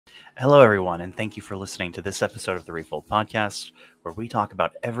Hello, everyone, and thank you for listening to this episode of the Refold Podcast, where we talk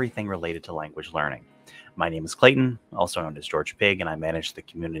about everything related to language learning. My name is Clayton, also known as George Pig, and I manage the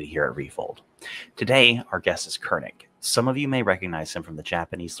community here at Refold. Today, our guest is Kirnic. Some of you may recognize him from the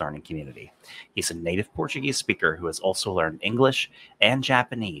Japanese learning community. He's a native Portuguese speaker who has also learned English and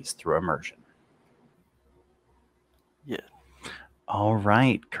Japanese through immersion. Yeah. All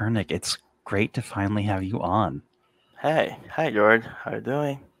right, Kirnic, it's great to finally have you on. Hi George. How you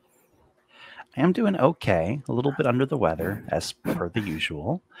doing? I am doing okay, a little bit under the weather, as per the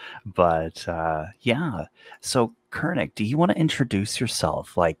usual. But yeah, so Kirnic, do you want to introduce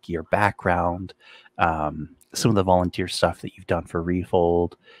yourself, like your background, some of the volunteer stuff that you've done for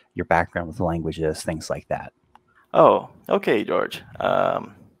Refold, your background with languages, things like that? Oh, okay, George.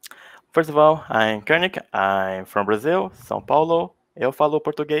 First of all, I'm Kirnic. I'm from Brazil, São Paulo. Eu falo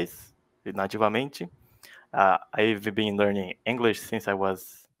português nativamente. I've been learning English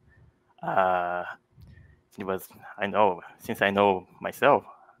uh, since I know myself,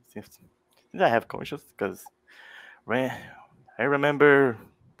 since I have conscious, because when I remember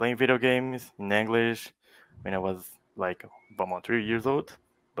playing video games in English when I was like about 3 years old,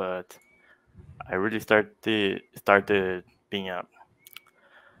 but I really started being a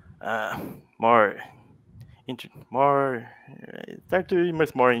more more start to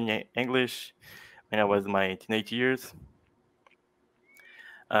immerse more in English when I was my teenage years,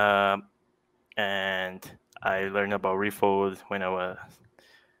 um, and I learned about Refold when I was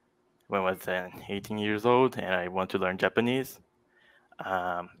 18 years old, and I want to learn Japanese,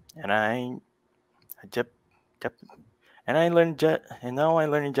 and Jap, Jap, and I learned and now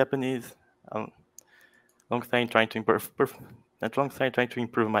I'm learning Japanese. Um, alongside trying to alongside trying to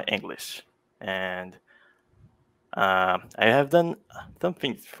improve my English, and I have done some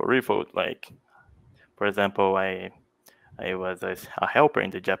things for Refold. Like, for example, I was a helper in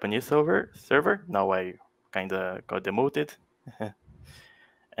the Japanese server. Now I kind of got demoted,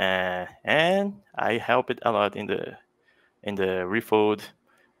 and I helped a lot in the Refold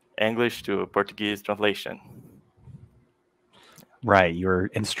English to Portuguese translation. Right,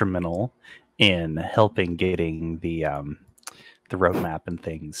 you're instrumental in helping getting the roadmap and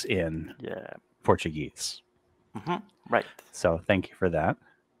things in Yeah. Portuguese. Right. So thank you for that.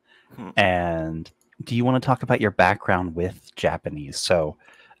 Hmm. And do you want to talk about your background with Japanese? So,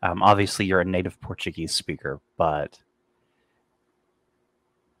 obviously, you're a native Portuguese speaker, but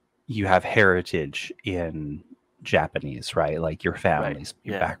you have heritage in Japanese, right? Like your Right. family's,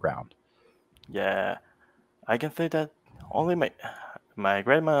 your Yeah. background. Yeah. I can say that only my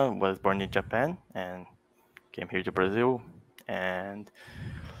grandma was born in Japan and came here to Brazil, and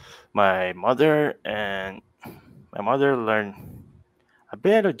my mother and my mother learned a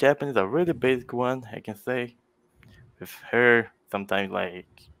bit of Japanese, a really basic one, I can say. With her, sometimes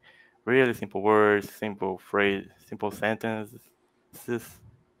like really simple words, simple phrase, simple sentences,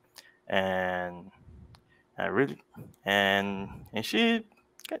 and I really and she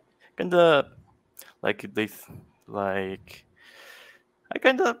kind of like this, like I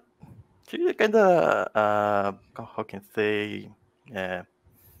kind of she kind of how can I say uh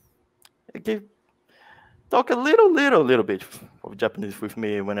gave talk a little bit of Japanese with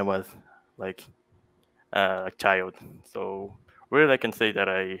me when I was like a child. So really, I can say that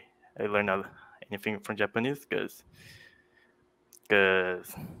I learned anything from Japanese because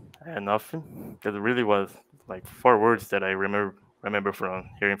I had nothing. Because it really was like 4 words that I remember from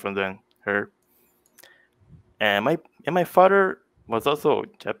hearing from her. And my father was also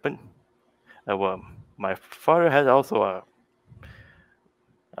Japan. Well, my father had also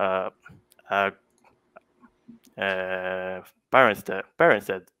a, a, parents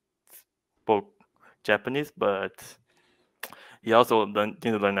that spoke Japanese, but he also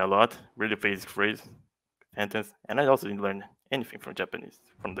didn't learn a lot, really basic phrase, sentence, and I also didn't learn anything from Japanese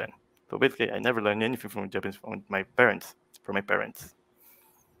from then. So basically, I never learned anything from Japanese from my parents,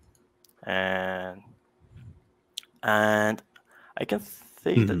 and and I can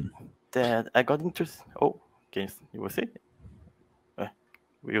say that Mhm. I got interested. Oh, you will say? Uh,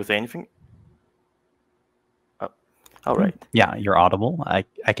 will you say anything? Oh, all right. Yeah, you're audible. I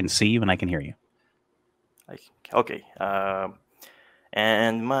can see you and I can hear you. Okay.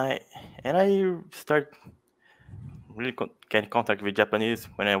 And my and I start really get in contact with Japanese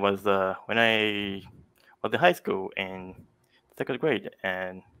when I was in high school and second grade,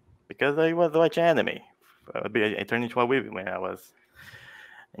 and because I was watching anime, I turned into a weeb when I was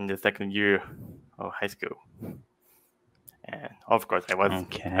in the second year of high school, and of course I was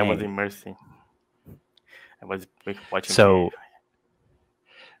Okay. immersing. I was watching. So,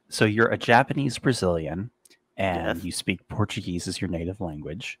 so you're a Japanese Brazilian, and Yes. you speak Portuguese as your native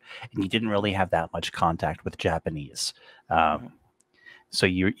language, and you didn't really have that much contact with Japanese. Mm-hmm. So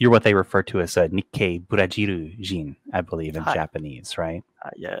you're what they refer to as a Nikkei Burajiru Jin, I believe, in Hi. Japanese, right?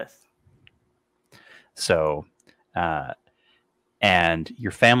 Yes. So, uh, and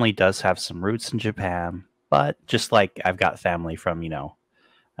your family does have some roots in Japan, but just like I've got family from,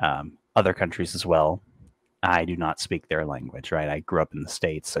 other countries as well, I do not speak their language, right? I grew up in the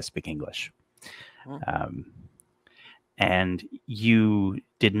States, I speak English. Mm-hmm. Um, and you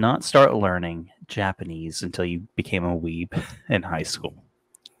did not start learning Japanese until you became a weeb in high school.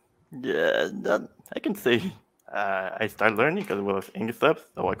 Yeah, that, I can say I started learning because it was English subs,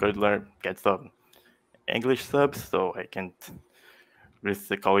 so I could get some English subs, so I can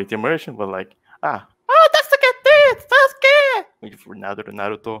really call it immersion. But like, that's the get this, that's good. Which for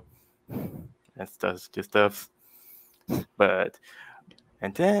Naruto and stuff, just stuff. But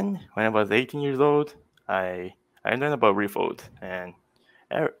and then when I was 18 years old, I learned about Refold, and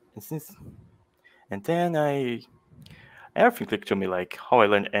since and then everything clicked to me, like how I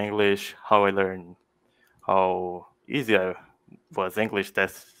learned English, how I learned how easy I was English.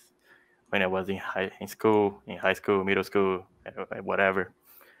 That's when I was in high school, middle school, whatever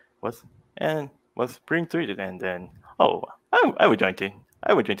was, and was pretty intuitive. And then, oh, I would join it.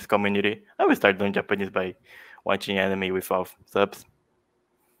 I would join this community. I would start learning Japanese by watching anime without subs.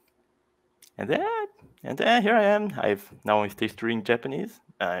 And then, and then here I am. I've now in stage 3 in Japanese.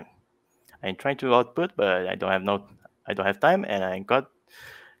 I'm trying to output, but I don't have time, and I got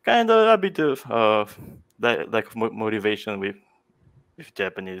kind of a bit of lack of motivation with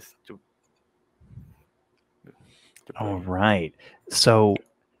Japanese to All play. right. So,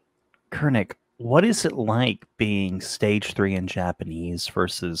 Kirnic, what is it like being stage 3 in Japanese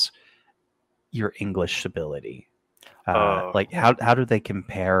versus your English ability? Uh, Like, how do they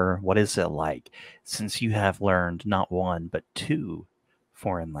compare? What is it like since you have learned not one, but two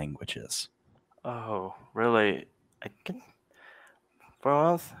foreign languages? oh, really? I can for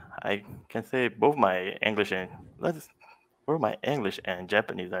once I can say both my English and let's both my English and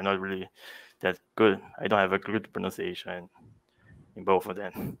Japanese are not really that good. I don't have a good pronunciation in both of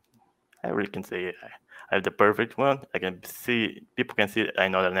them. I really can say I have the perfect one. I can see people can see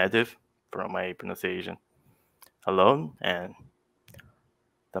I'm not a native from my pronunciation alone, and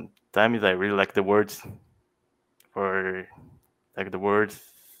sometimes I really like the words for like the words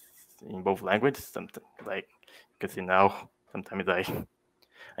in both languages. Something like you can see now. Sometimes I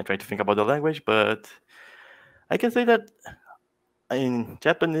try to think about the language, but I can say that in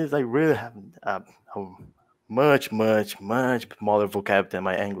Japanese I really have a much smaller vocab than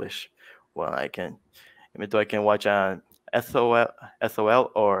my English. Well, I can even though I can watch an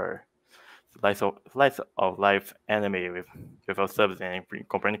SOL or slice of life anime without subs and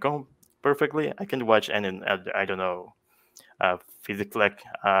comprehend perfectly. I can watch any I don't know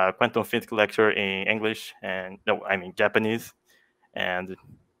quantum physics lecture in English and no, I mean Japanese, and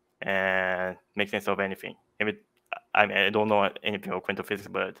make sense of anything. I mean, I don't know anything about quantum physics,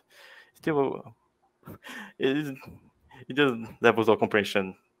 but still, it is it just levels of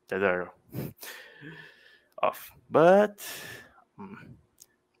comprehension that are off. But mm,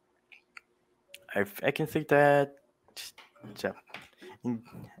 I can say that Ja- in,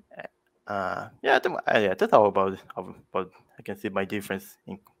 yeah, that's all about. I can see my difference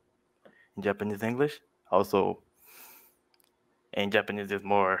in Japanese English. Also, in Japanese is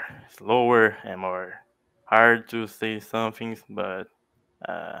more slower and more hard to say some things, but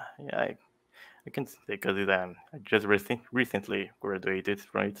yeah, I can say because I just recently graduated,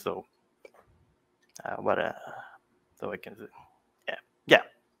 right? So, what so I can say, yeah, yeah.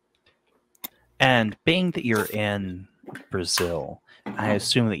 And being that you're in Brazil, I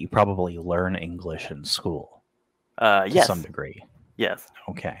assume that you probably learn English in school to some Yes, degree. yes.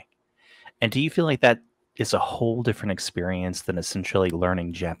 Okay. And do you feel like that is a whole different experience than essentially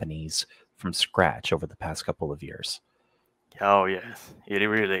learning Japanese from scratch over the past couple of years? Oh yes, it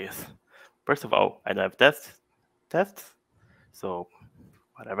really is. First of all, I don't have tests, so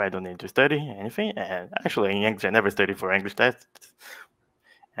whatever I don't need to study anything. And actually, in English, I never studied for English tests,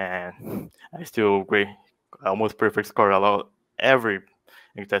 and I still great, almost perfect score a lot every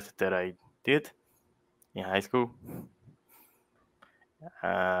English test that I did in high school.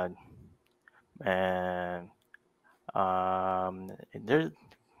 Uh, and there's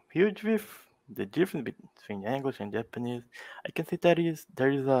huge with the difference between English and Japanese. I can see there is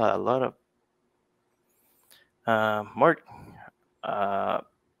a lot of more uh,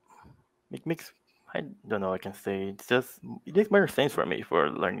 it makes I don't know I can say it's just it makes more sense for me for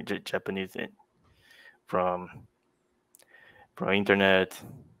learning Japanese from from internet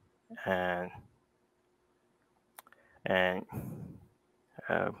and and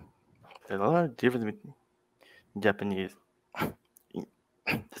uh, there's a lot of difference with Japanese.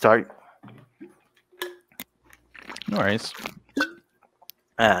 Sorry, No worries.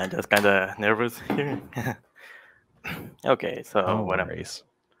 just kind of nervous here. Okay, so No what worries.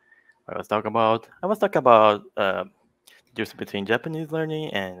 I was talking about, difference between Japanese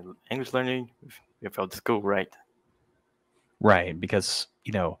learning and English learning without school, right? Right, because,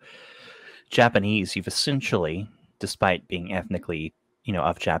 Japanese, you've essentially, despite being ethnically,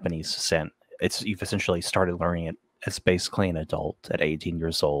 of Japanese descent, you've essentially started learning it as basically an adult at 18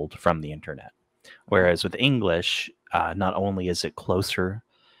 years old from the internet. Whereas with English, not only is it closer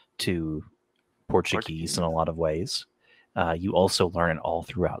to Portuguese in a Portuguese. lot of ways, you also learn it all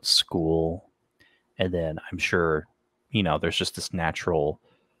throughout school. And then I'm sure, there's just this natural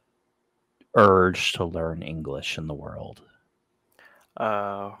urge to learn English in the world.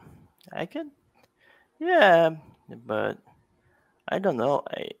 Uh, I can, yeah, but I don't know.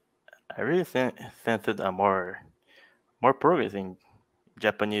 I really sensed a more progress in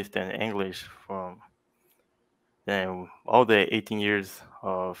Japanese than English from than all the 18 years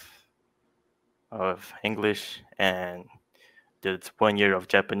of English and just 1 year of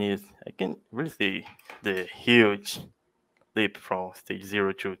Japanese. I can really see the huge leap from stage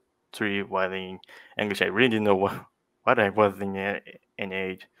 0 to 3, while in English I really didn't know what I was in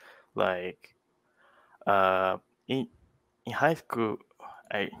age. Like uh, in in high school,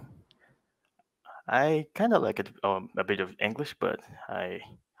 I I kind of like a bit of English, but I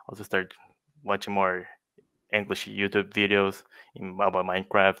also started watching more English YouTube videos about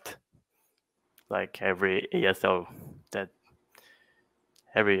Minecraft. Like that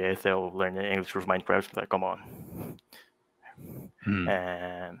every ASL learning English with Minecraft. Like, come on. Hmm.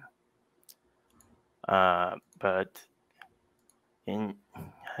 And but in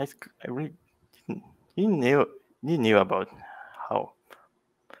high school, I really didn't, didn't knew didn't knew about how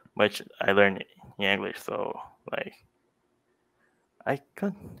much I learned in English. So like I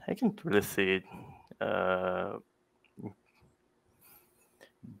can't really see it. Uh,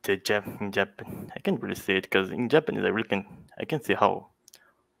 the Japan I can't really see it because in Japanese I can see how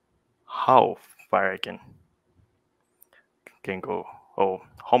far I can go. Oh,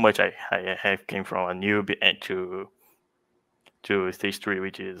 how much I have came from a newbie and to stage 3,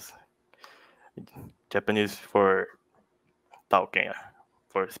 which is Japanese for talking,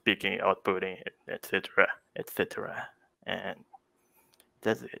 for speaking, outputting, etc., etc. And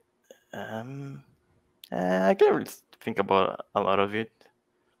that's it. Um, I can't really think about a lot of it,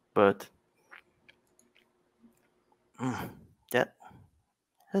 but that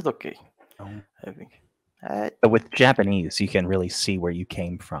that's okay. Oh. I think. I, But with Japanese, you can really see where you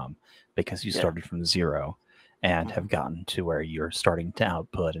came from because you yeah. started from zero and have Hmm. gotten to where you're starting to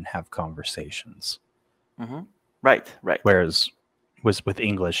output and have conversations. Hmm. Right. Right. Whereas was with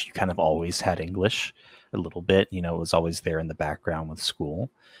English, you kind of always had English a little bit, it was always there in the background with school.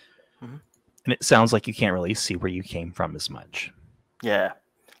 Hmm. And it sounds like you can't really see where you came from as much. Yeah.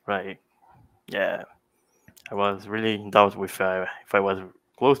 Right. Yeah. I was really in doubt if I was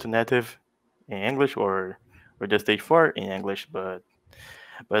close to native in English or just stage 4 in English, but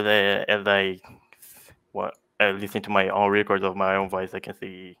as I listen to my own records of my own voice, I can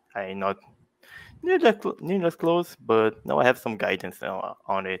see I not near that close, but now I have some guidance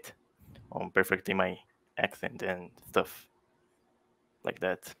on it, on perfecting my accent and stuff like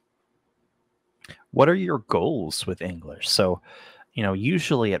that. What are your goals with English? So,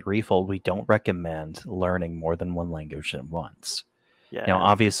 usually at Refold, we don't recommend learning more than one language at once. Yeah.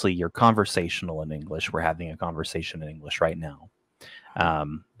 Obviously, you're conversational in English. We're having a conversation in English right now.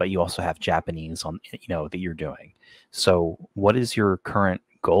 Mhm. But you also have Japanese that you're doing. So, what is your current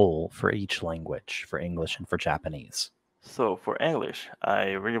goal for each language, for English and for Japanese? So for English,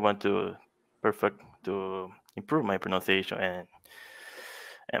 I really want to improve my pronunciation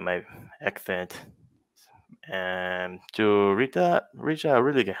and my accent, and to reach a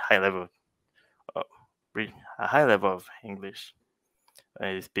really high level, uh, a high level of English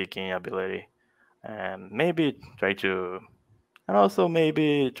speaking ability, and maybe try to, and also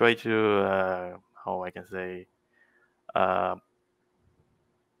maybe try to, how I can say, uh,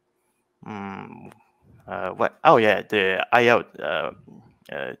 mm, what? Oh yeah, the IELTS.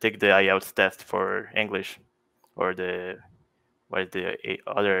 Take the IELTS test for English, or the what is the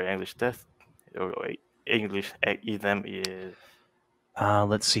other English test or English exam is.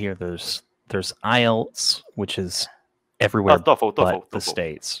 Let's see here. There's IELTS, which is Oh, everywhere TOEFL, but TOEFL, the TOEFL.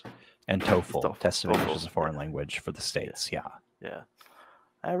 states, and It's TOEFL, TOEFL, Test of English TOEFL. as a Yeah, Foreign Language for the yeah, states. Yeah. yeah.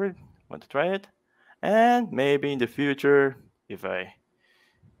 I really want to try it, and maybe in the future, if I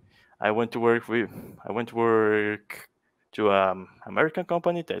went to work to American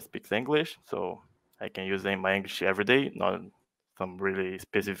company that speaks English, so I can use my English every day, not some really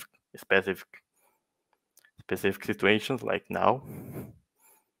specific specific situations like now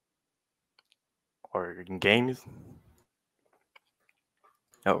or in games.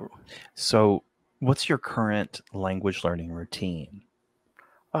 Oh, So, what's your current language learning routine?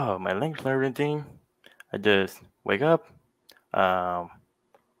 my language learning routine. I just wake up, um,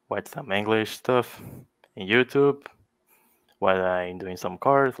 watch some English stuff in YouTube while I'm doing some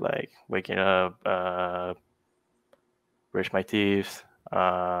chores like waking up, brush my teeth,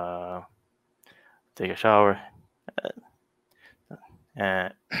 take a shower,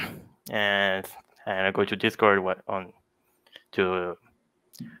 and and I go to Discord on to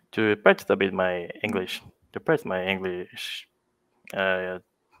practice a bit my English, to practice my English uh,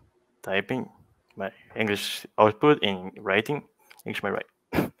 typing, my English output in writing. English my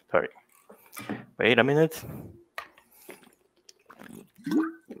write. Sorry. Wait a minute.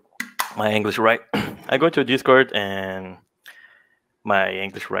 My English write. I go to Discord and my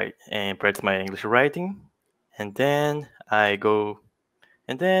English write and practice my English writing, and then I go,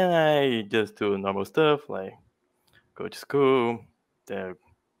 and then I just do normal stuff like go to school, the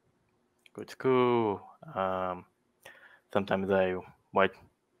go to school. Sometimes I watch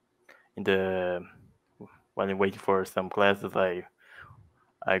in the while I'm waiting for some classes.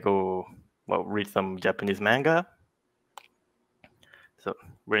 I go read some Japanese manga. So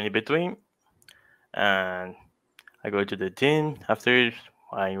we're in between, and I go to the gym after.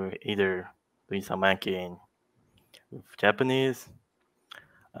 I either doing some Anki with Japanese,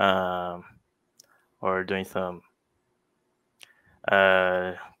 um, or doing some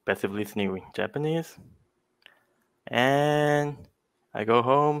passive listening with Japanese, and I go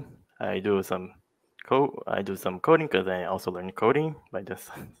home. I do some coding because I also learn coding by just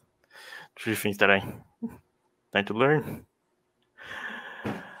three things that I trying to learn.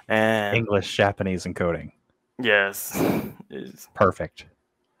 And English, Japanese, and coding. yes, it's Perfect.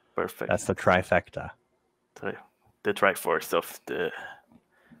 perfect. That's the trifecta. The Triforce of the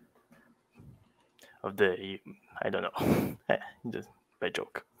I don't know. Just bad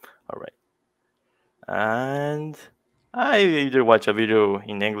joke. All right. And I either watch a video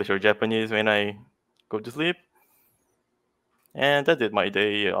in English or Japanese when I go to sleep. And that's it, my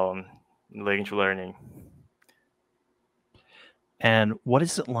day on language learning. And what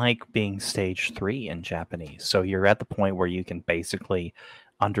is it like being stage 3 in Japanese? So you're at the point where you can basically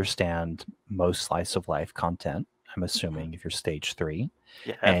understand most slice of life content, I'm assuming, if you're stage 3,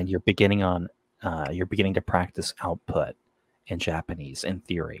 Yeah. and you're beginning to practice output in Japanese in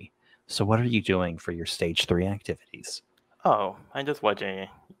theory. So what are you doing for your stage 3 activities? Oh, I'm just watching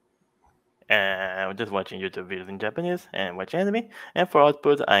YouTube videos in Japanese and watch anime. And for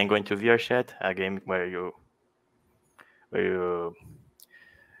output, I'm going to VR Chat, a game where you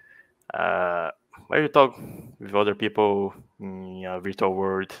uh, where you talk with other people in a virtual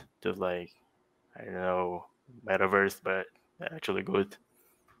world, just like I don't know metaverse, but actually good.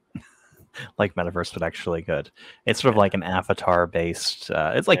 Like Metaverse, but actually good. It's sort of like an avatar based.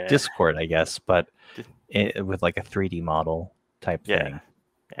 It's like Yeah. Discord, I guess, but Just- with like a 3D model type Yeah, thing.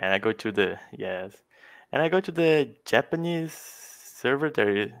 and I go to the Japanese server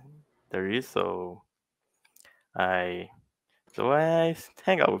there is so I I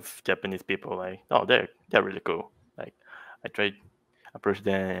hang out with Japanese people like oh they're really cool. Like I try approach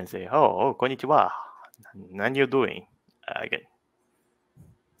them and say oh konnichiwa, nan you doing? I get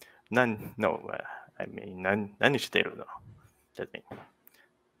nan no I mean nan shiteru no. That means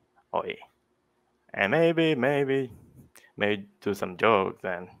oh yeah. And maybe do some jokes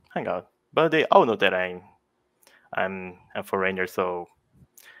and hang out. But they all know that I'm a foreigner, so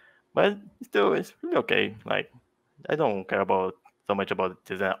but still it's really okay. Like I don't care about so much about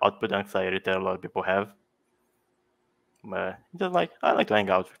this output anxiety that a lot of people have. But just like I like to hang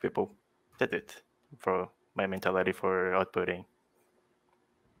out with people. That's it for my mentality for outputting.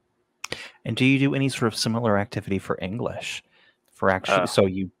 And do you do any sort of similar activity for English? For actually, Uh, so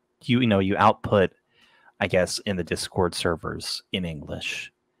you output, I guess, in the Discord servers in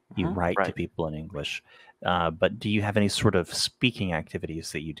English. You write to right. people in English. But do you have any sort of speaking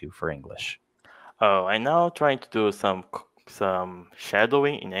activities that you do for English? Oh, I'm now trying to do some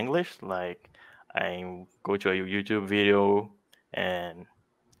shadowing in English. Like I go to a YouTube video and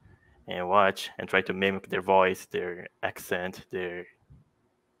watch and try to mimic their voice, their accent, their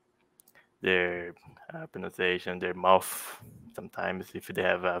pronunciation, their mouth. Sometimes if they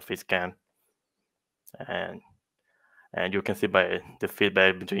have a face cam, and you can see by the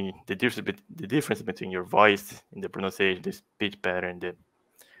feedback between the difference between your voice and the pronunciation, the speech pattern, the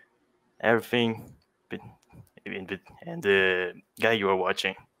everything. and the guy you are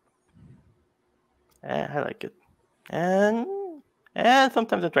watching. I like it. And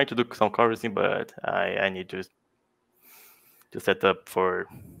sometimes I try to do some chorusing, but I need to set up for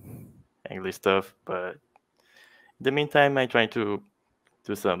English stuff. But in the meantime, I try to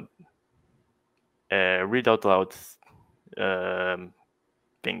do some read out loud um,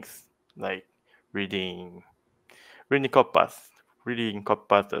 things like reading reading copy reading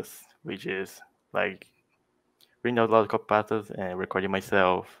copy which is like reading out loud copy and recording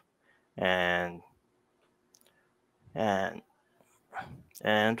myself and and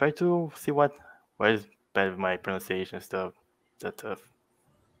and try to see what is bad with my pronunciation stuff. That stuff.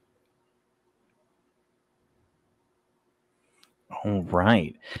 All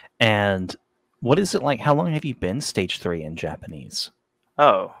right. And what is it like? How long have you been stage 3 in Japanese?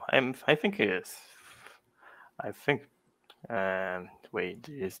 Oh, I think it is. I think wait,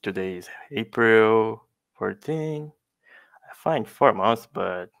 today is April 14. I find 4 months,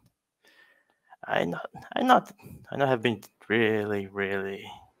 but I not I not I not have been really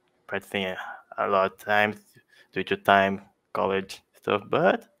practicing a lot of times due to time, college stuff,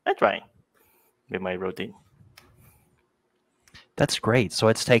 but I try with my routine. That's great. So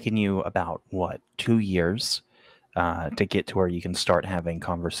it's taken you about, what, 2 years to get to where you can start having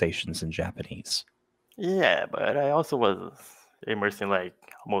conversations in Japanese? Yeah, but I also was immersing like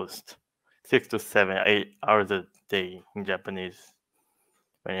almost 6 to 7, 8 hours a day in Japanese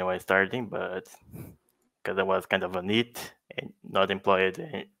when I was starting, but because I was kind of a NEET and not employed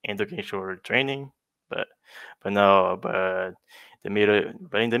in educational training, but but in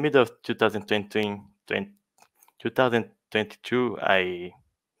the middle of 2022, I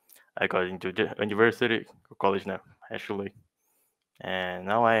got into the university or college now actually, and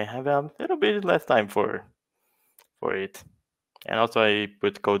now I have a little bit less time for it. And also I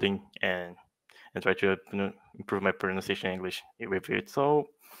put coding and try to improve my pronunciation in English with it. So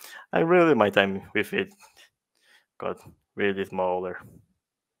I really my time with it got really smaller.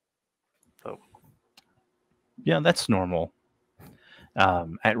 So Yeah, that's normal.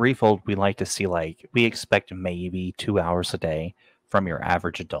 At Refold, we like to see, like, we expect maybe 2 hours a day from your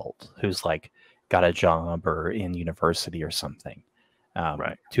average adult who's like got a job or in university or something.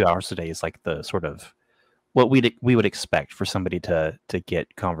 right. 2 hours a day is like the sort of what we would expect for somebody to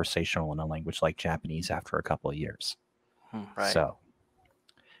get conversational in a language like Japanese after a couple of years. Right. So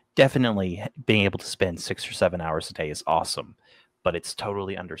definitely being able to spend 6 or 7 hours a day is awesome, but it's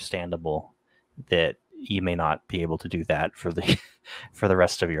totally understandable that you may not be able to do that for the for the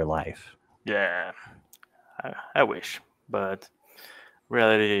rest of your life. Yeah. I wish, but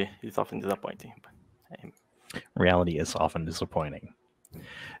reality is often disappointing. Um, Reality is often disappointing.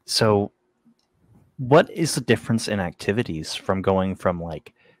 So, what is the difference in activities from going from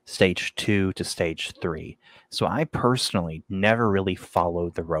like stage 2 to stage 3? So, I personally never really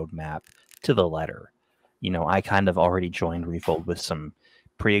followed the roadmap to the letter. I kind of already joined Refold with some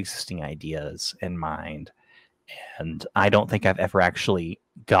pre existing ideas in mind. And I don't think I've ever actually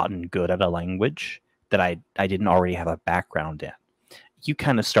gotten good at a language that I didn't already have a background in. You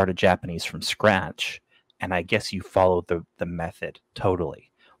kind of started Japanese from scratch, and I guess you followed the method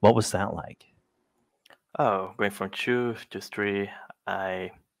totally. What was that like? oh, going from 2 to 3,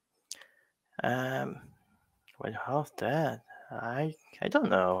 I um, what how's that? I don't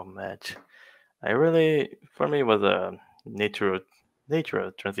know much. I really for me it was a natural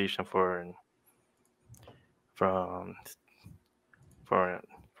transition from for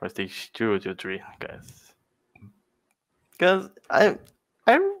from stage 2 to 3, guys. Because I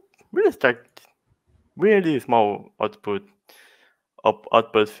really start really small output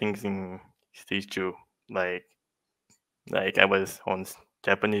things in stage 2, like I was on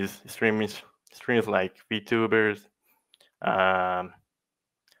Japanese streams like VTubers, um,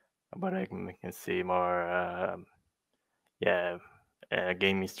 but I can see more yeah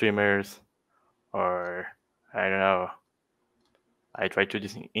gaming streamers, or I don't know. I try to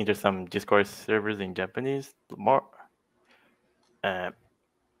just enter some Discord servers in Japanese more, uh,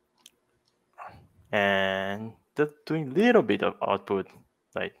 and just doing little bit of output,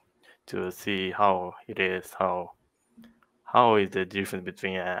 like to see how it is, how is the difference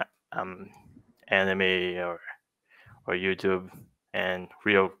between anime or YouTube and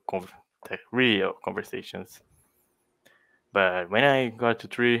real conversations. But when I got to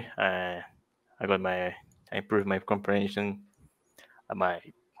 3, I got I improved my comprehension. My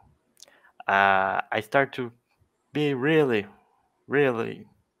I start to be really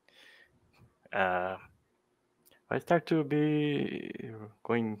uh, I start to be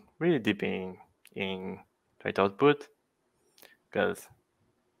going really deep in try to output because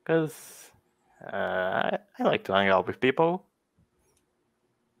because I like to hang out with people,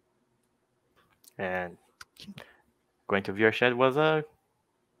 and going to VR chat was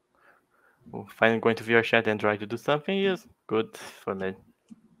finally going to VR chat and try to do something is good for me.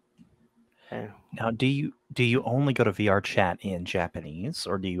 And Now, do you only go to VR chat in Japanese,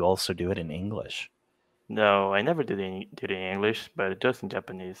 or do you also do it in English? no, I never did it in English, but just in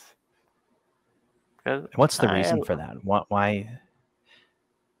Japanese. 'Cause What's the I reason for that? Why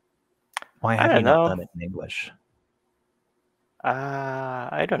I have you don't not know. done it in English?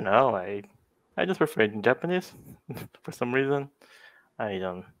 I don't know. I just prefer it in Japanese for some reason. I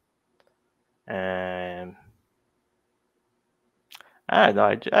don't. Um, I don't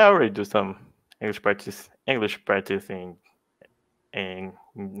know. I already do some English practicing in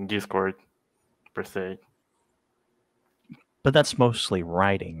Discord per se. But that's mostly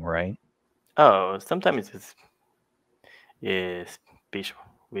writing, right? Oh, sometimes it's speech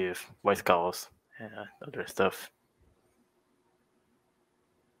with voice calls and other stuff.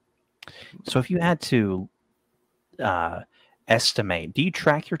 So if you had to estimate, do you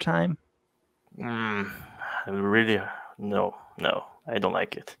track your time? Mm, really, no, I don't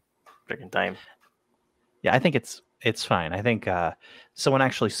like it. Tracking time. Yeah, I think it's fine. I think someone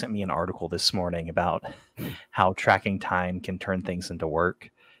actually sent me an article this morning about how tracking time can turn things into work,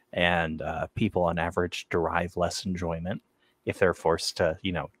 and people on average derive less enjoyment if they're forced to,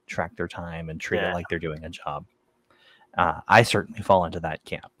 track their time and treat it Yeah, like they're doing a job. I certainly fall into that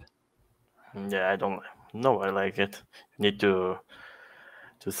camp. yeah, I don't. No, I like it. You need to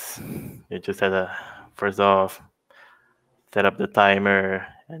just you just set a first off, set up the timer,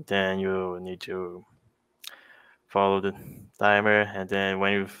 and then you need to follow the timer, and then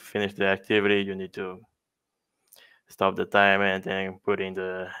when you finish the activity, you need to stop the timer and then put in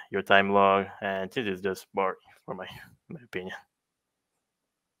your time log. And this is just boring for my opinion.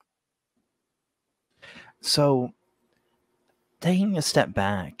 So, taking a step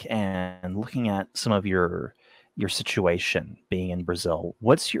back and looking at some of your situation being in Brazil,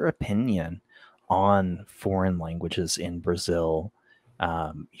 what's your opinion on foreign languages in Brazil?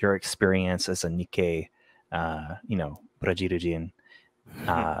 Your experience as a Nikkei, Brazilian,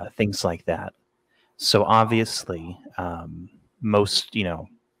 things like that. So obviously, most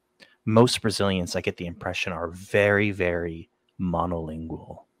most Brazilians, I get the impression, are very, very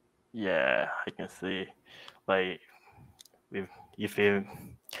monolingual. Yeah, I can see. Like if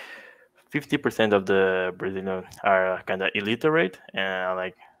 50% of the Brazilians are kind of illiterate, and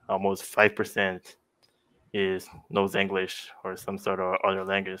like almost 5% is knows English or some sort of other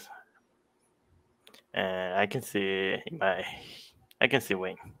language. And I can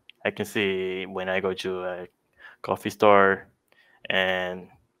see when I go to a coffee store, and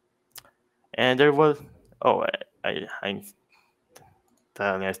there was oh I'm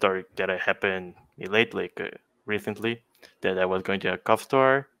telling a story that happened lately, recently, that I was going to a coffee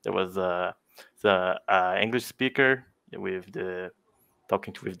store. There was the English speaker with the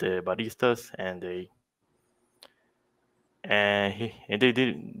with the baristas, and they really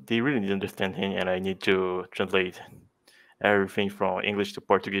didn't understand him, and I need to translate everything from English to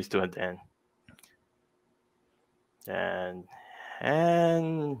Portuguese to them,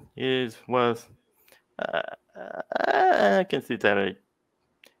 and it was uh, I can see that it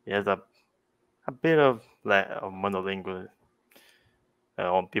has a bit of monolingual.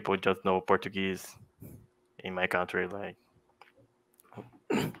 People just know Portuguese in my country, like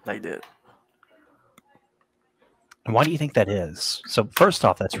that. And why do you think that is? So first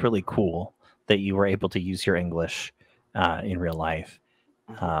off, that's really cool that you were able to use your English in real life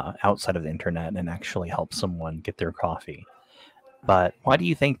outside of the internet and actually help someone get their coffee. But why do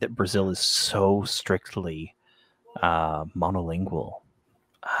you think that Brazil is so strictly monolingual?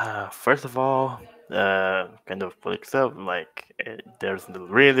 First of all, kind of political stuff. Like there's a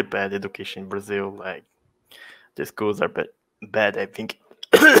really bad education in Brazil. Like the schools are bad. I think.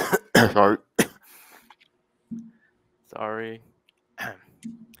 Sorry. Sorry.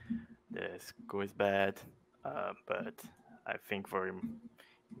 The school is bad, but I think for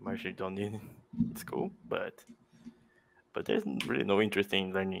immersion you don't need school. But there's really no interest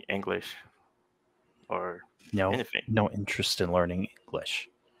in learning English or No, anything. no interest in learning English.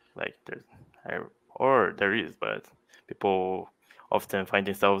 Like or there is, but people often find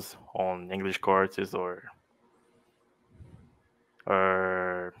themselves on English courses or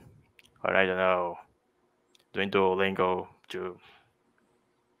I don't know, doing Duolingo to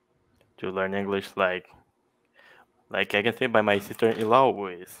learn English. Like I can say by my sister-in-law who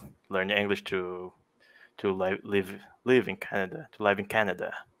is learning English to live in Canada, to live in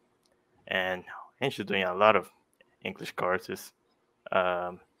Canada, and she's doing a lot of English courses,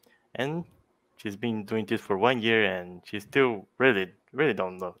 um, and she's been doing this for 1 year, and she still really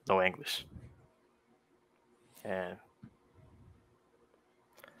don't know English. And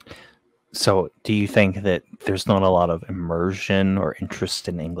So, do you think that there's not a lot of immersion or interest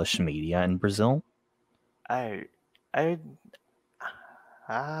in English media in Brazil? I I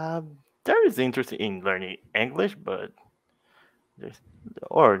there is interest in learning English, but there's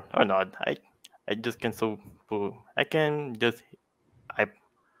or not. I just can I can just I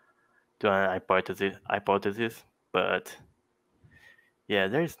do an hypothesis, but yeah,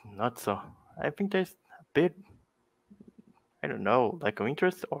 there's not so. I think there's a bit, I don't know, lack of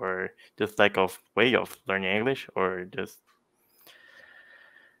interest or just lack of way of learning English, or just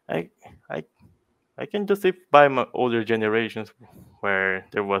I I I can just say by my older generations where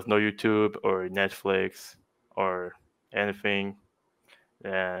there was no YouTube or Netflix or anything,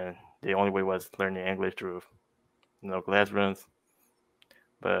 and the only way was learning English through classrooms.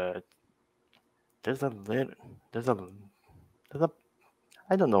 But there's a little there's a there's a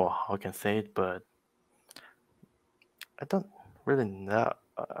I don't know how I can say it, but I don't really know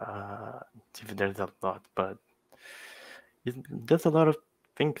if there's a lot, but there's a lot of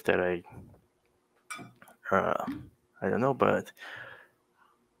things that uh, I don't know, but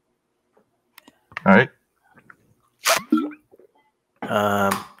All right.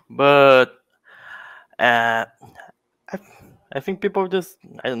 but I I think people just,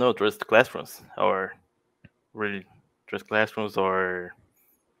 I don't know, trust classrooms or really trust classrooms or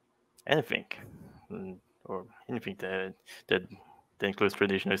anything, or anything that includes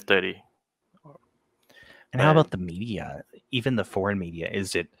traditional study. And how about the media? Even the foreign media,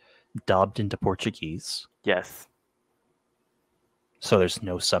 is it dubbed into Portuguese? Yes. So there's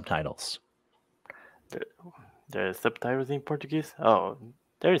no subtitles. There's subtitles in Portuguese. Oh,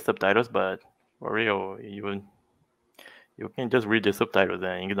 there is subtitles, but for real, you can just read the subtitles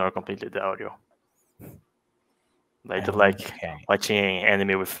and ignore completely the audio. Just like watching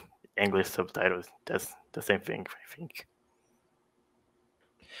anime with English subtitles. That's the same thing, I think.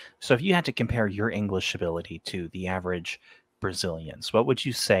 So if you had to compare your English ability to the average Brazilians, what would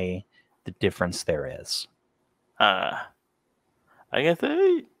you say the difference there is? I can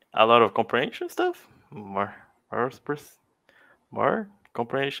say a lot of comprehension stuff. More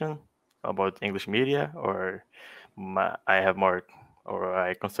comprehension about English media, or I have more, or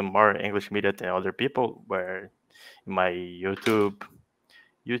I consume more English media than other people. Where in my YouTube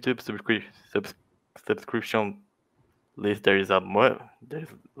subscription list, there's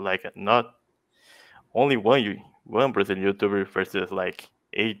like not only one Brazilian YouTuber versus like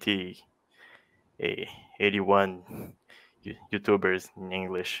 81 YouTubers in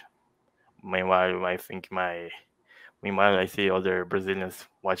English. Meanwhile, I see other Brazilians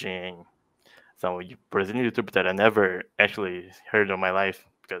watching some Brazilian YouTubers that I never actually heard of my life,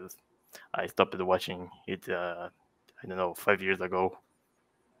 because I stopped watching it. I don't know, 5 years ago.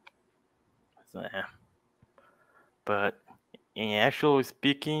 So, yeah. But in actual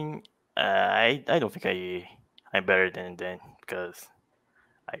speaking, I don't think I'm better than them, because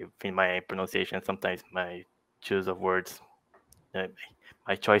I think my pronunciation, sometimes my choice of words,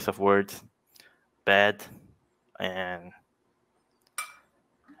 my choice of words, bad, and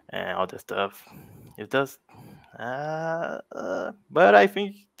all that stuff. It does, but I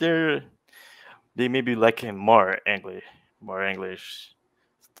think they may be lacking more English,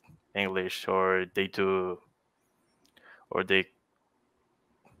 or they do, or they,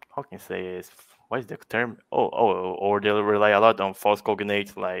 how can I say is, what is the term? Or they rely a lot on false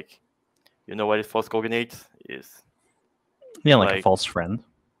cognates. Like, you know what is false cognates is? Yeah, like a false friend.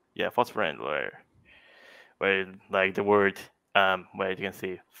 Yeah, false friend, where like the word, where you can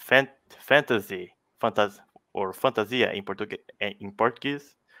see fantasy, or fantasia in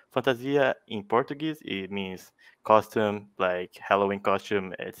Portuguese. Fantasia in Portuguese, it means costume, like Halloween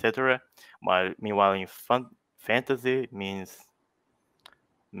costume, etc. Meanwhile, in fantasy means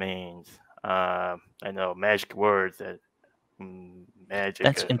I know, magic words, that magic.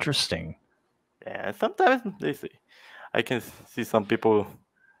 That's interesting. Yeah, sometimes they say, I can see some people.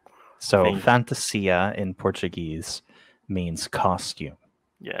 So fantasia in Portuguese means costume.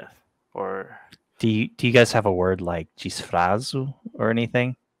 Yes. Or do you guys have a word like disfrazo or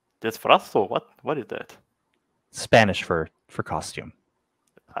anything? Disfrazo? What is that? Spanish for costume.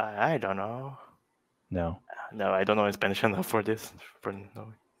 I don't know. No, I don't know Spanish enough for this.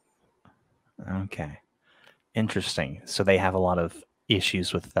 Okay, interesting. So they have a lot of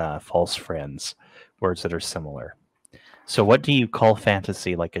issues with false friends, words that are similar. So what do you call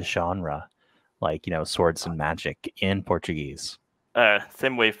fantasy, like a genre, like, swords and magic in Portuguese?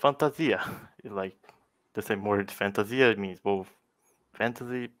 Same way, fantasia. Like the same word, fantasia means both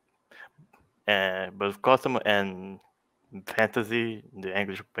fantasy, and both custom and fantasy in the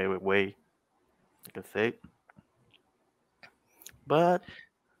English way, I can say. But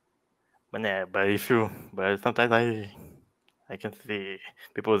but sometimes I can see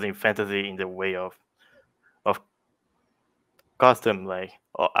people using fantasy in the way of custom. Like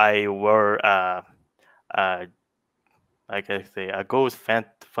I wore uh like I say a ghost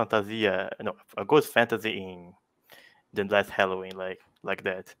fantasia, no, a ghost fantasy in the last Halloween, like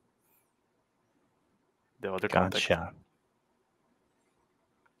that. The other context. Gotcha.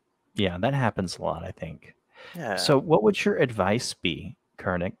 Yeah, that happens a lot, I think. Yeah. So, what would your advice be,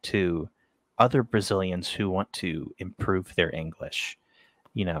 Kirnic, to other Brazilians who want to improve their English?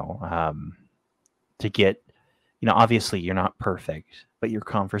 To get, obviously you're not perfect, but you're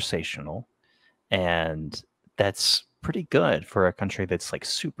conversational, and that's pretty good for a country that's like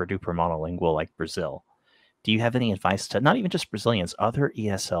super duper monolingual like Brazil. Do you have any advice to not even just Brazilians, other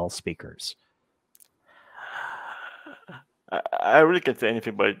ESL speakers? I really can't say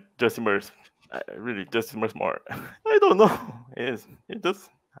anything but just immerse. Really, just immerse more. I don't know. It just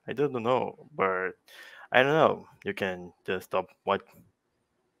I don't know, but I don't know. You can just stop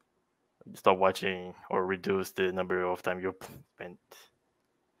watching or reduce the number of time you spend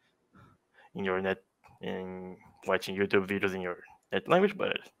in your net in watching YouTube videos in your net language,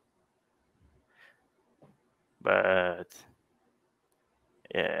 but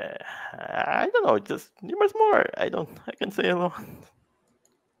yeah, I don't know. Just immerse more. I can say a lot.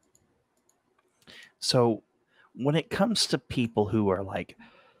 So, when it comes to people who are like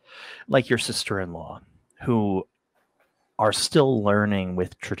your sister-in-law, who are still learning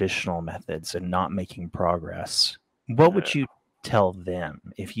with traditional methods and not making progress, what would you tell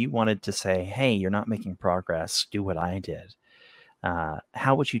them if you wanted to say, "Hey, you're not making progress. Do what I did"?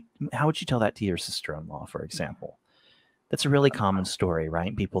 How would you tell that to your sister-in-law, for example? That's a really common story,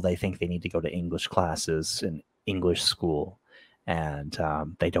 right? People, they think they need to go to English classes in English school, and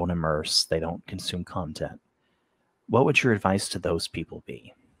they don't immerse, they don't consume content. What would your advice to those people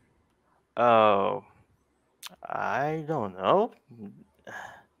be? Oh, I don't know.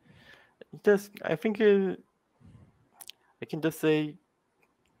 Just I think I can just say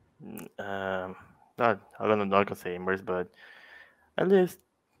not gonna say immerse, but at least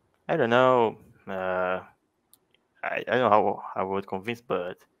I don't know. I don't know how I would convince,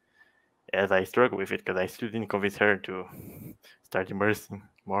 but as I struggle with it, because I still didn't convince her to start immersing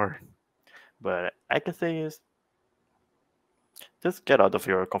more. But I can say is just get out of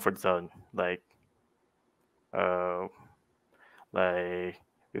your comfort zone. Uh, like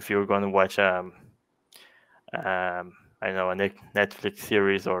if you're gonna watch I don't know, a Netflix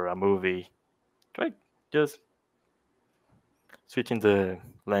series or a movie, try just switching the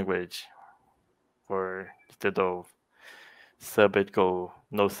language, or instead of sub it, go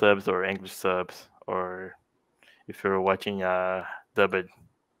no subs or English subs, or if you're watching dub it,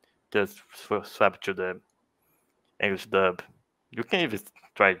 just swap to the English dub. You can even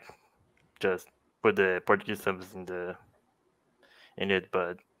try just put the Portuguese subs in it,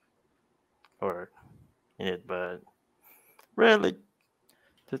 but or in it, but really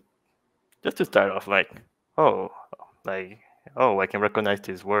just just to start off oh like I can recognize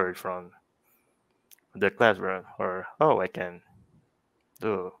this word from the classroom, or I can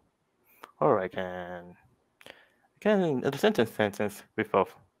do, or I can understand the sentence without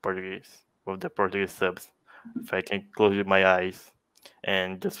Portuguese with the Portuguese subs. If I can close my eyes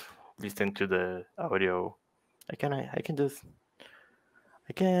and just listen to the audio, I can just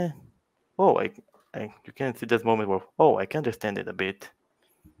I can oh I you can see this moment where I can understand it a bit.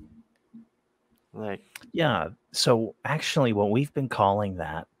 Like Yeah. So actually, what we've been calling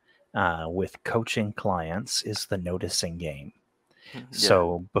that with coaching clients is the noticing game. yeah,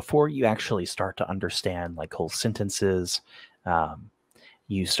 So before you actually start to understand like whole sentences,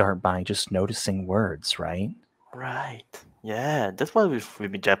 you start by just noticing words, right? right, yeah. That's why with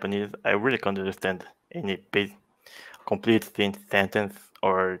me Japanese, I really can't understand any complete sentence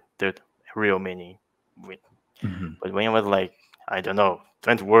or the real meaning. With Mm-hmm. But when I was like, I don't know,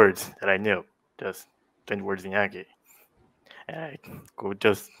 20 words that I knew, just 20 words in Yankee, and I could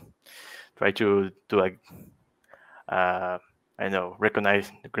just try to do I know, recognize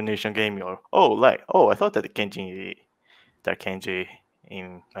the recognition game, or I thought that kanji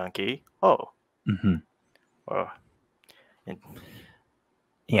in Yankee, Mm-hmm. or and,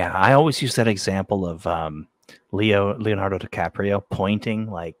 Yeah, I always use that example of Leonardo DiCaprio pointing,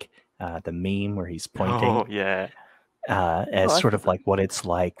 like the meme where he's pointing, yeah, as I sort thought of that, like what it's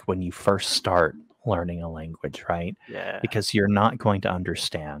like when you first start learning a language, right? yeah, Because you're not going to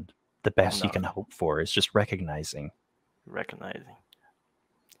understand. The best you no, can hope for is just recognizing. recognizing.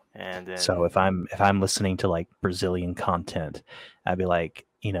 And then So if I'm listening to like Brazilian content, I'd be like,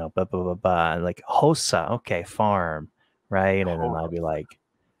 blah blah blah blah, like roça, okay, farm, right? And then I'd be like,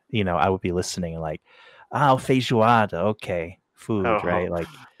 I would be listening and like, feijoada, okay, food, oh, right? Like,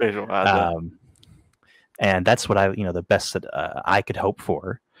 feijoada. um, and that's what the best that I could hope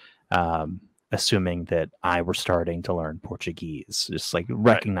for, assuming that I were starting to learn Portuguese, just like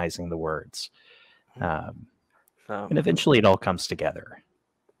Right. recognizing the words, um, So and eventually it all comes together.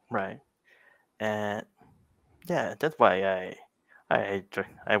 right. And yeah, that's why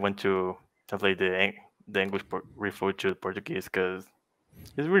I went to translate the English refer to Portuguese because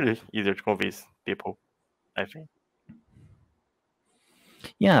it's really easier to convince people, I think.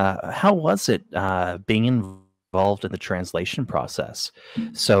 Yeah, how was it being involved in the translation process?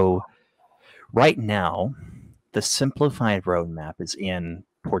 So right now, the simplified roadmap is in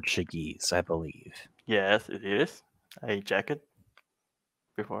Portuguese, I believe. Yes, it is. I checked it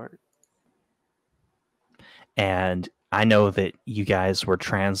before. And I know that you guys were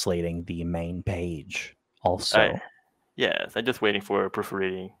translating the main page I also. Yes, I'm just waiting for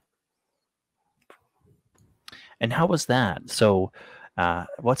proofreading. And how was that? So,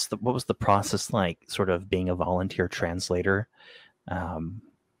 what was the process like, sort of being a volunteer translator um,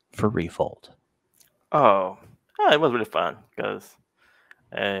 for Refold? Oh, it was really fun because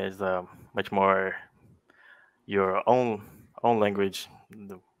it's much more your own language,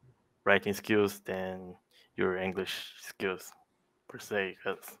 the writing skills than your English skills per se.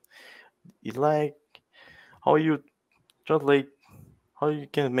 Because it's like how you translate, how you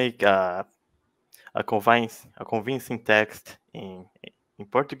can make a convincing text in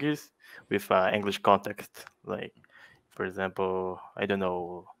Portuguese with English context. Like, for example, I don't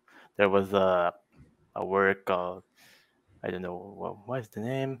know, there was a work called, I don't know what is the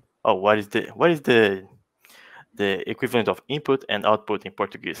name. Oh, what is the equivalent of input and output in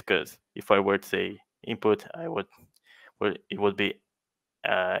Portuguese? Because if I were to say input, it would be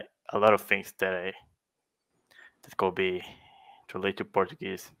uh, a lot of things that could be related to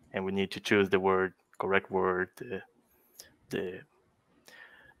Portuguese, and we need to choose the correct word, the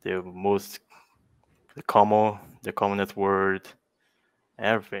the most the commonest word,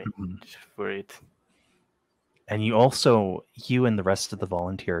 everything Mhm. for it. And you and the rest of the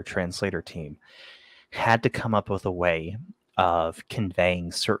volunteer translator team had to come up with a way of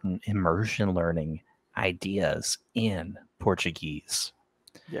conveying certain immersion learning ideas in Portuguese.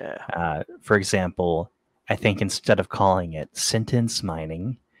 Yeah, For example, I think instead of calling it sentence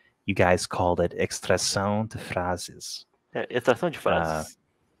mining, you guys called it extração de frases. yeah, extração de Uh, frases.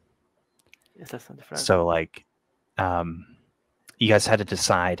 Extração de frases. so, like, um, you guys had to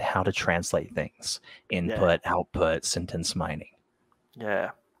decide how to translate things: Yeah, input, output, sentence mining.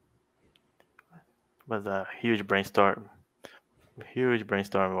 yeah, it was a huge brainstorm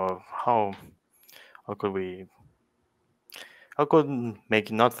of how could we how could make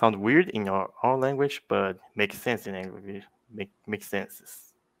it not sound weird in our own language, but make sense in English, make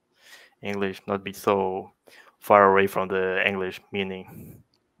sense. English not be so far away from the English meaning,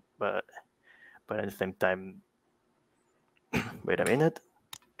 but at the same time, wait a minute.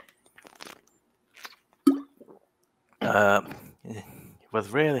 Uh, it was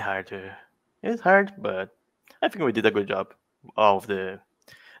really hard to. It was hard, but I think we did a good job. All of the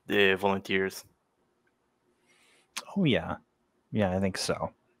volunteers. Oh yeah, yeah, I think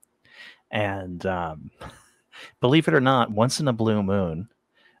so. And believe it or not, once in a blue moon,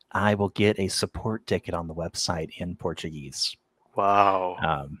 I will get a support ticket on the website in Portuguese. Wow.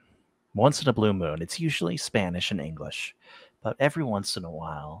 Um, once in a blue moon, it's usually Spanish and English, but every once in a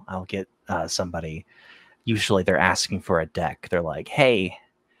while, I'll get somebody. Usually, they're asking for a deck. They're like, "Hey,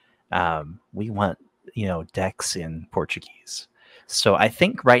 we want decks in Portuguese." So I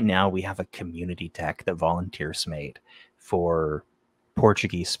think right now we have a community deck that volunteers made for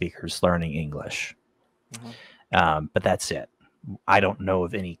Portuguese speakers learning English. Mhm. But that's it. I don't know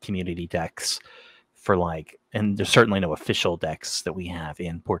of any community decks for and there's certainly no official decks that we have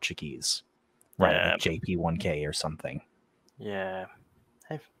in Portuguese, right? Yeah, Like JP1K or something. yeah.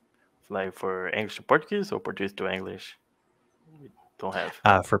 I've, like for English to Portuguese or Portuguese to English, we don't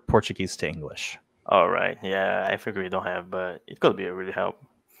have. For Portuguese to English. All right. Yeah, I think we don't have, but it could be a really help.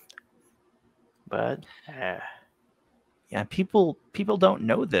 But Yeah, people don't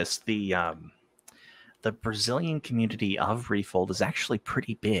know this. The Brazilian community of Refold is actually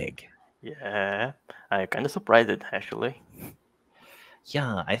pretty big. yeah, I kind of surprised it actually.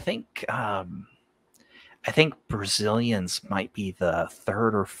 Yeah, I think Brazilians might be the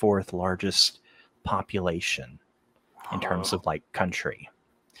third or fourth largest population in terms Oh, of like country,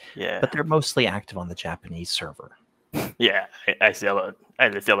 yeah. but they're mostly active on the Japanese server. Yeah, I see a lot.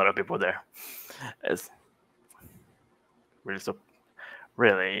 I see a lot of people there. It's really so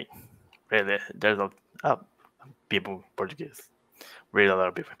really really there's uh, people Portuguese. Really a lot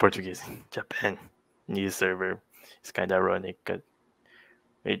of people Portuguese in Japan news server. It's kind of ironic. 'Cause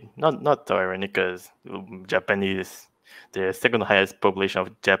not so ironic because Japanese, the second highest population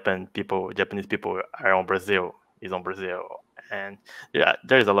of Japanese people are on Brazil. Is on Brazil, and yeah,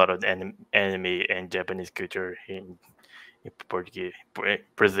 there's a lot of anime and Japanese culture in Portuguese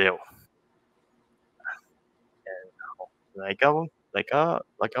Brazil. Like like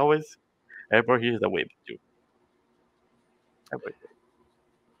always, everybody here is a wave too. Everybody-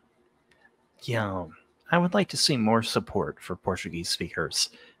 Yeah, I would like to see more support for Portuguese speakers,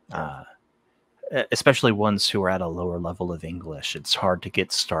 Yeah, especially ones who are at a lower level of English. It's hard to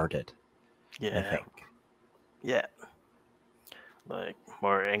get started, I yeah, think. yeah. Like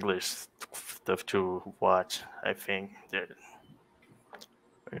more English stuff to watch. I think.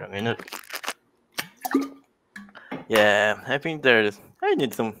 Yeah, I think there's. I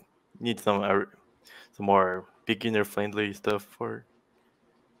need some more beginner friendly stuff for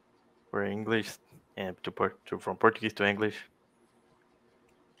English and from Portuguese to English.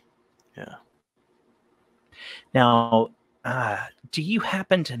 Yeah. Now, do you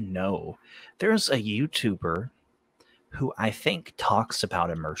happen to know there's a YouTuber who I think talks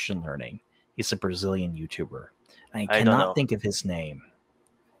about immersion learning? He's a Brazilian YouTuber. I I don't cannot know. think of his name.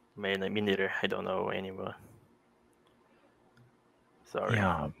 Me neither. I don't know anyone. Sorry,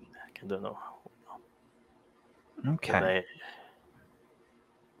 Yeah. I don't know. Cause Okay.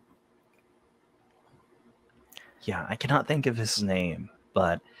 Yeah, I cannot think of his name,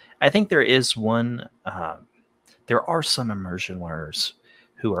 but I think there is one. There are some immersion learners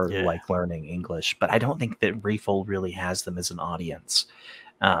who are yeah. like learning English, but I don't think that Refold really has them as an audience.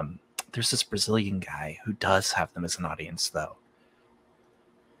 Um, there's this Brazilian guy who does have them as an audience, though.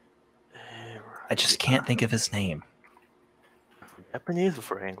 I just can't think of his name. For Japanese or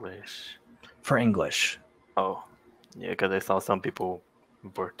for English? For English. Oh, yeah, because I saw some people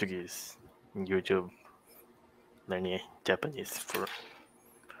in Portuguese in YouTube learning Japanese for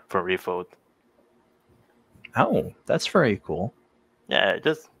Refold. Oh, that's very cool. Yeah,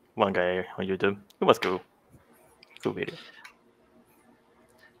 just one guy on YouTube. It was cool. Cool video.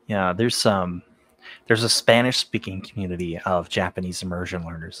 Yeah, there's a Spanish speaking community of Japanese immersion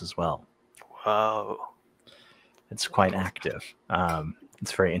learners as well. Wow. It's quite active.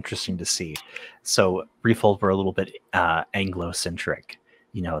 It's very interesting to see. So Refold were a little bit Anglo-centric.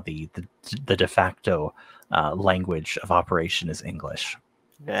 You know, the de facto language of operation is English.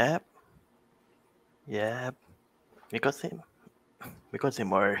 Yep. Yep. Because it, because it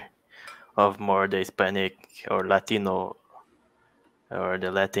more the Hispanic or Latino or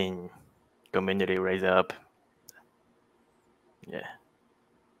the Latin community raise up. Yeah.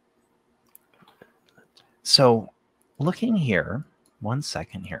 So looking here, 1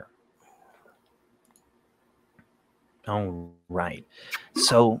 second here. Oh, right.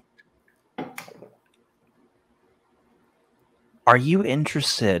 So are you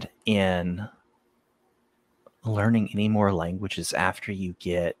interested in learning any more languages after you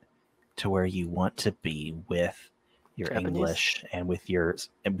get to where you want to be with your Japanese? English and with your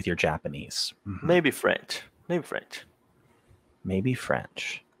Japanese? Mhm. Maybe French. Maybe French. Maybe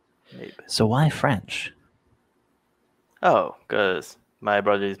French. Maybe. So why French? Oh, because my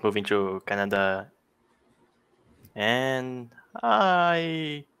brother is moving to Canada, and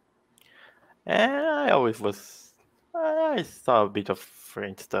I always was. I saw a bit of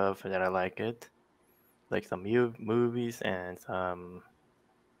French stuff that I like it, like some movies and some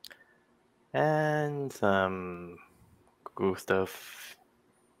cool stuff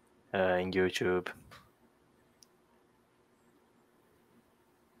in YouTube.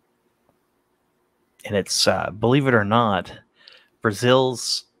 And it's believe it or not,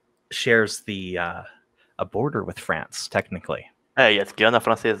 Brazil's shares the a border with France technically. Yes, Guiana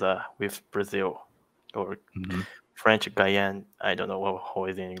Francesa with Brazil, or Mhm. French Guyane. I don't know how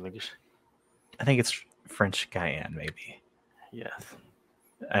is it in English. I think it's French Guyane, maybe. Yes.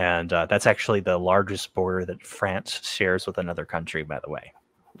 And that's actually the largest border that France shares with another country, by the way,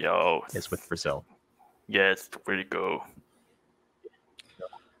 Yo. is with Brazil. Yes, pretty cool.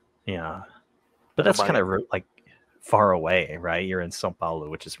 Yeah. But that's kind of like far away, right? You're in Sao Paulo,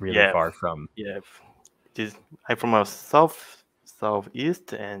 which is really far from. Yeah. I'm from a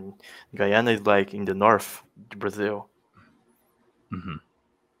southeast, and Guyana is like in the north, Brazil. Mhm.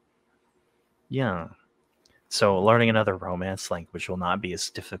 Yeah. So learning another Romance language will not be as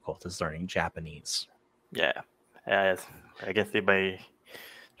difficult as learning Japanese. Yeah. As I can see by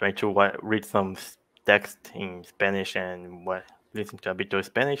trying to read some text in Spanish and listen to a bit of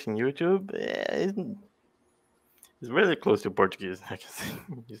Spanish in YouTube, it's really close to Portuguese. I guess.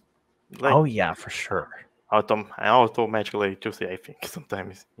 Like Oh yeah, for sure. I automatically choose it, I think,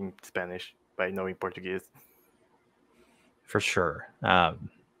 sometimes in Spanish by knowing Portuguese. For sure. I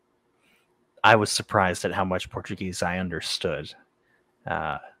was surprised at how much Portuguese I understood,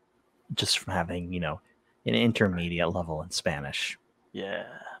 just from having, an intermediate level in Spanish. Yeah,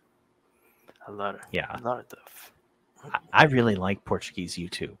 a lot of stuff. I really like Portuguese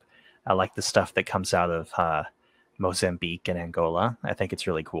YouTube. I like the stuff that comes out of Mozambique and Angola. I think it's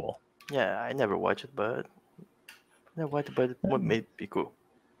really cool. Yeah, I never watch it, but what may be cool.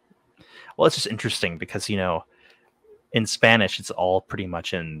 Well, it's just interesting because, in Spanish, it's all pretty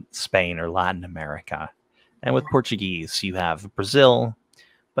much in Spain or Latin America. And with Portuguese, you have Brazil,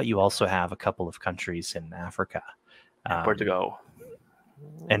 but you also have a couple of countries in Africa. Portugal.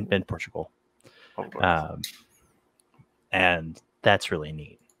 And Portugal. Of course. And that's really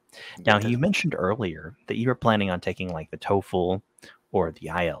neat. Now, you mentioned earlier that you were planning on taking like the TOEFL or the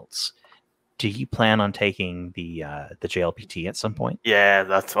IELTS. Do you plan on taking the JLPT at some point? Yeah,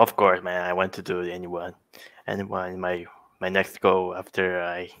 that's of course, man. I want to do anyone. My next goal after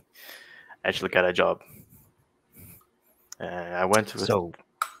I actually got a job. I went to So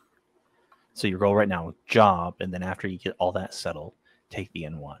your goal right now, job, and then after you get all that settled, take the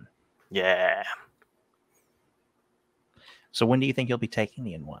N1. Yeah. So when do you think you'll be taking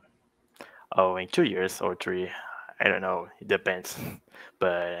the N1? Oh, in 2 years or 3. I don't know. It depends.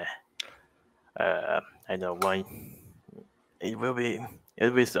 But I know one. It'll be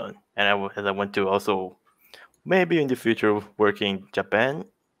soon. And I want to also maybe in the future work in Japan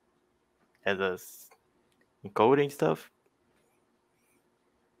as in coding stuff.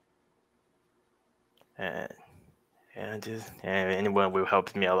 And anyone will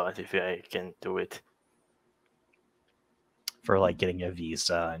help me a lot if I can do it. For like getting a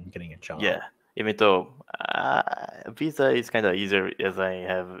visa and getting a job. Yeah, even though visa is kind of easier as I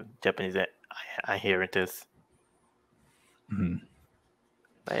have Japanese inheritance. Mm-hmm.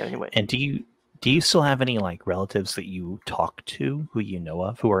 But anyway. And do you still have any like relatives that you talk to who you know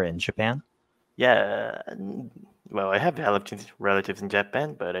of who are in Japan? Yeah, well, I have relatives in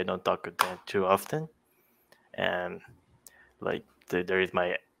Japan, but I don't talk with them too often. And like there is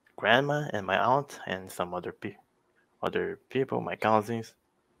my grandma and my aunt and some other people, my cousins.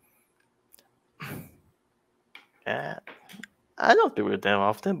 I don't speak with them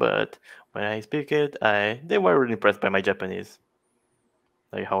often, but when I speak it, they were really impressed by my Japanese,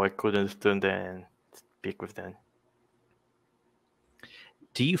 like how I could understand and speak with them.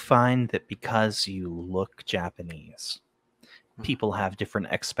 Do you find that because you look Japanese, people have different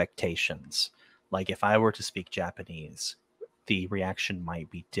expectations? Like if I were to speak Japanese, the reaction might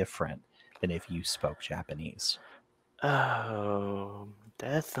be different than if you spoke Japanese. Oh,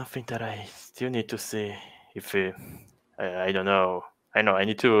 that's something that I still need to see. If I don't know. I know I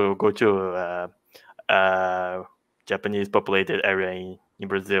need to go to a Japanese populated area in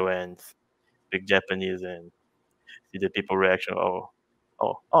Brazil and speak Japanese and see the people reaction. You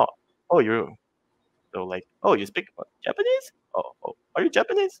so like you speak Japanese? Are you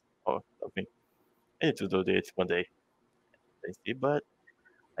Japanese? Something. I need to do this one day. I see, but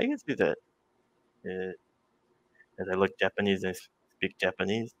I can see that as I look Japanese and speak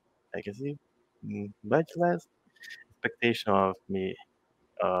Japanese, I can see much less expectation of me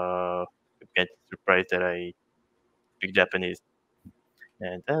get surprised that I speak Japanese,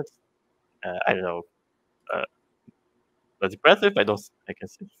 and that's I don't know. That's impressive. I can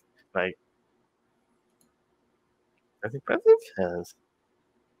see like that's impressive as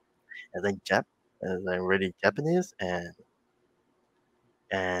I'm really Japanese and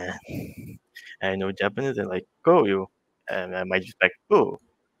I know Japanese and like you and I might just like cool,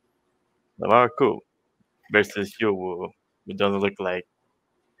 cool versus you who don't look like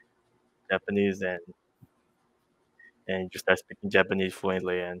Japanese and just start speaking Japanese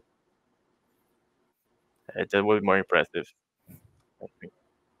fluently and that would be more impressive. I think.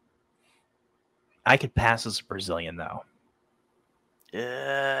 I could pass as a Brazilian though.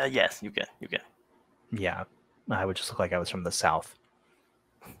 Yes, you can. Yeah, I would just look like I was from the South.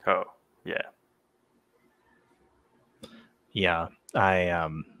 Oh, yeah. Yeah, I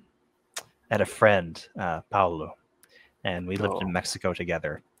had a friend, Paulo, and we lived in Mexico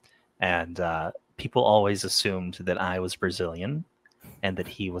together. And people always assumed that I was Brazilian and that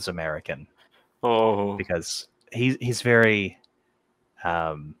he was American. Oh, because he's very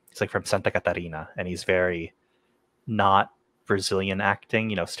he's like from Santa Catarina, and he's very not Brazilian acting,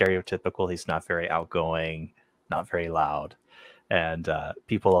 stereotypical. He's not very outgoing, not very loud, and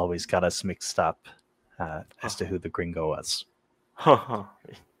people always got us mixed up as to who the gringo was.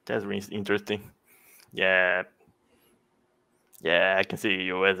 That's really interesting. Yeah, I can see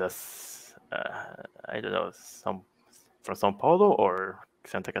you as I don't know, some from São Paulo or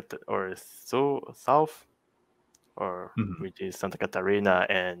Santa Catarina or South, or which is Santa Catarina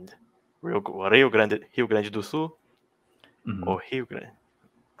and Rio Grande do Sul, or Rio Grande.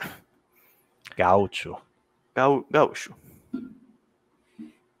 Gaúcho. Gaúcho.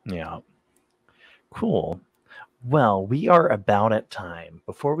 Yeah. Cool. Well, we are about at time.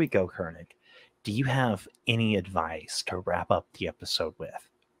 Before we go, Kirnic, do you have any advice to wrap up the episode with?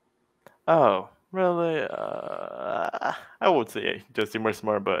 Oh, really? I would say just immerse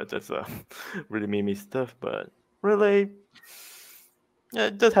more, but that's really memey stuff. But really,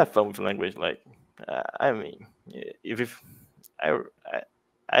 just have fun with language. Like, I mean, if I,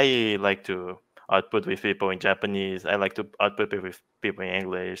 I I like to output with people in Japanese. I like to output with people in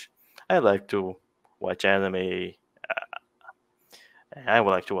English. I like to watch anime. I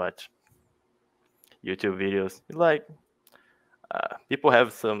would like to watch YouTube videos. Like, people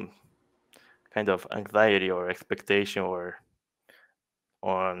have some kind of anxiety or expectation or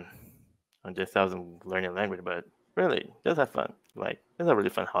on just as learning language, but really just have fun. Like, it's a really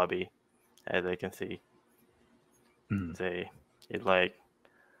fun hobby, as I can see. It's like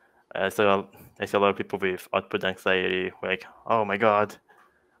I see a lot of people with output anxiety, like, oh my god,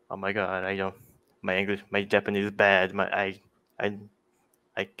 I don't, my Japanese is bad, I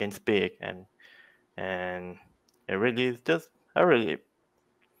can speak, and it really is just, I really,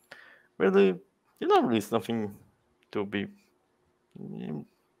 it's not really something to be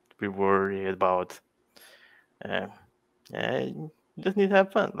worried about. You just need to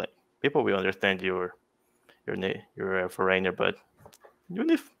have fun. Like, people will understand you're a foreigner, but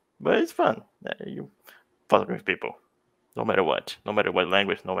it's fun. You talk with people, no matter what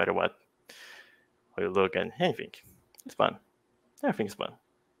language, no matter what how you look, and anything. It's fun. Everything's fun.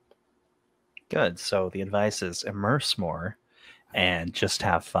 Good. So the advice is immerse more and just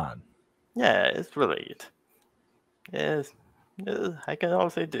have fun. Yeah, it's really it. Yes, I can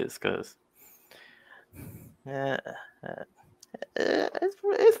also say this because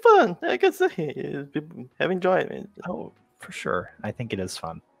it's fun. I can say people have enjoyed it. Oh, for sure. I think it is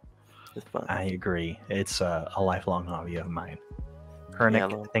fun. It's fun. I agree. It's a lifelong hobby of mine.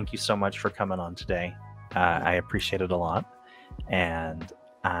 Kirnic, thank you so much for coming on today. I appreciate it a lot. And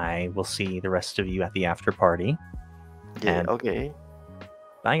I will see the rest of you at the after party. Yeah, and okay.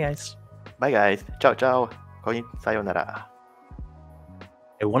 Bye, guys. Bye, guys. Ciao, ciao. Sayonara.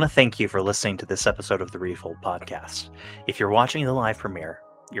 I want to thank you for listening to this episode of the Refold Podcast. If you're watching the live premiere,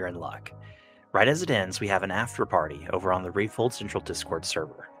 you're in luck. Right as it ends, we have an after party over on the Refold Central Discord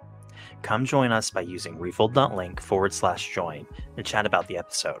server. Come join us by using refold.link/join and chat about the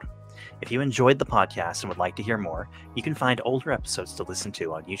episode. If you enjoyed the podcast and would like to hear more, you can find older episodes to listen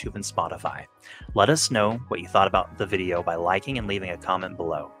to on YouTube and Spotify. Let us know what you thought about the video by liking and leaving a comment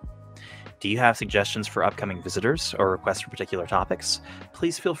below. Do you have suggestions for upcoming visitors or requests for particular topics?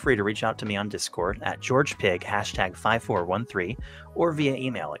 Please feel free to reach out to me on Discord at GeorgePig #5413 or via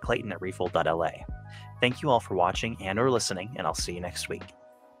email at clayton@refold.la. Thank you all for watching and or listening, and I'll see you next week.